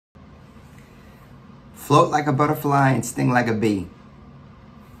Float like a butterfly and sting like a bee.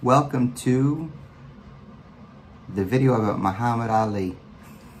 Welcome to the video about Muhammad Ali.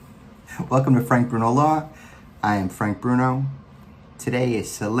 Welcome to Frank Bruno Law. I am Frank Bruno. Today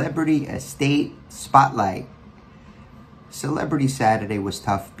is Celebrity Estate Spotlight. Celebrity Saturday was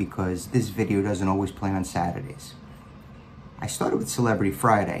tough because this video doesn't always play on Saturdays. I started with Celebrity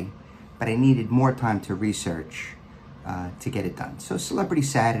Friday, but I needed more time to research to get it done. So Celebrity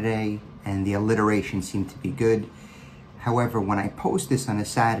Saturday and the alliteration seemed to be good. However, when I post this on a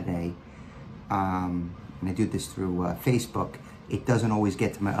Saturday, and I do this through Facebook, it doesn't always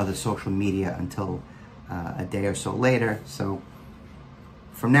get to my other social media until a day or so later. So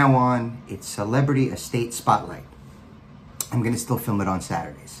from now on, it's Celebrity Estate Spotlight. I'm going to still film it on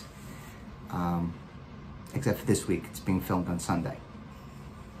Saturdays. Except for this week, it's being filmed on Sunday.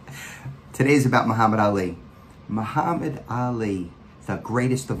 Today's about Muhammad Ali. Muhammad Ali, the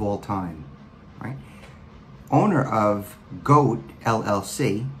greatest of all time, right? Owner of God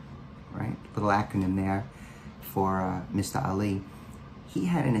LLC, right? Little acronym there for Mr. Ali. He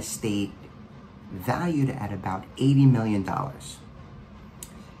had an estate valued at about $80 million.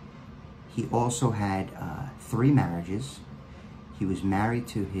 He also had 3 marriages. He was married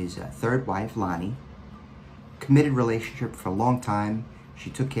to his third wife, Lonnie. Committed relationship for a long time. She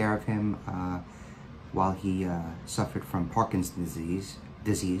took care of him while he suffered from Parkinson's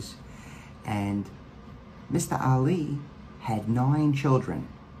disease. And Mr. Ali had 9 children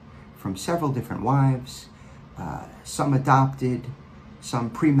from several different wives, some adopted, some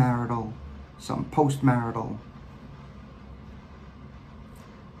premarital, some postmarital.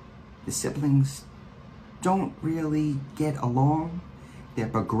 The siblings don't really get along. They're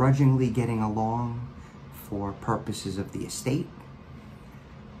begrudgingly getting along for purposes of the estate.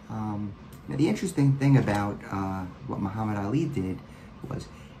 Now, the interesting thing about what Muhammad Ali did was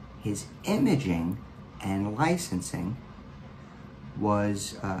his imaging and licensing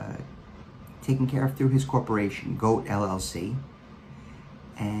was taken care of through his corporation, God LLC.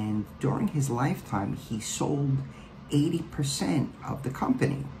 And during his lifetime, he sold 80% of the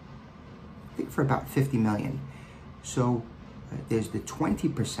company, I think for about $50 million. So there's the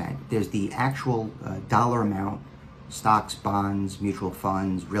 20%, there's the actual dollar amount, stocks, bonds, mutual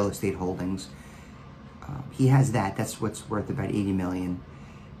funds, real estate holdings. He has that. That's what's worth about $80 million.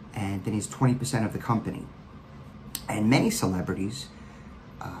 And then he's 20% of the company. And many celebrities,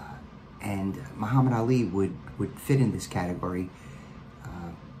 and Muhammad Ali would fit in this category.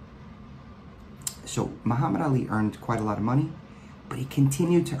 So Muhammad Ali earned quite a lot of money, but he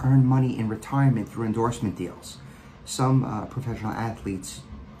continued to earn money in retirement through endorsement deals. Some professional athletes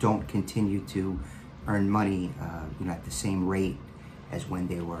don't continue to earn money at the same rate as when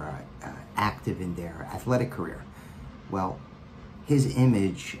they were active in their athletic career. Well, his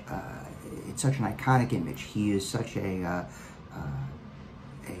image, it's such an iconic image. He is such a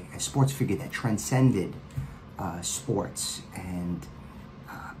sports figure that transcended sports and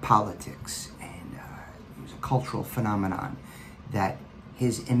politics, and he was a cultural phenomenon that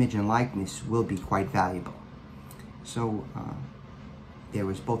his image and likeness will be quite valuable. So there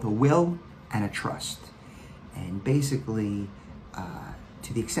was both a will and a trust. And basically,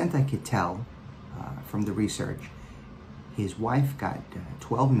 to the extent I could tell from the research, his wife got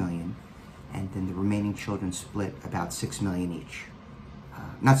 12 million, and then the remaining children split about 6 million each.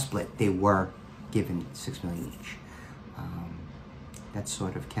 Not split, they were given 6 million each. That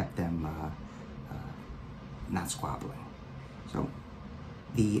sort of kept them not squabbling. So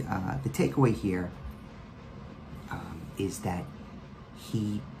the takeaway here is that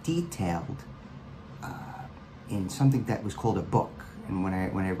he detailed in something that was called a book. And when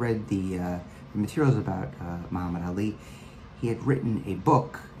I read the materials about Muhammad Ali, he had written a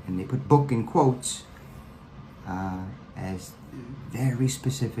book, and they put book in quotes, as very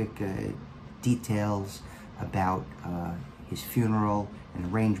specific details about his funeral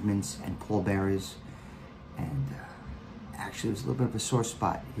and arrangements and pallbearers. And actually, it was a little bit of a sore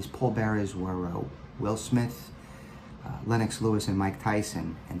spot. His pallbearers were Will Smith, Lennox Lewis, and Mike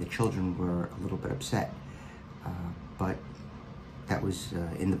Tyson, and the children were a little bit upset. But that was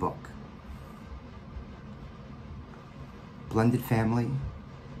in the book. Blended family,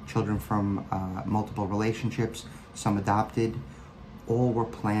 children from multiple relationships, some adopted, all were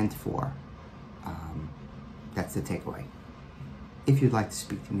planned for. That's the takeaway. If you'd like to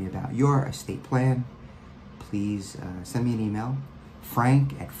speak to me about your estate plan, please send me an email,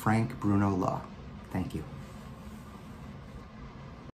 frank@frankbrunolaw. Thank you.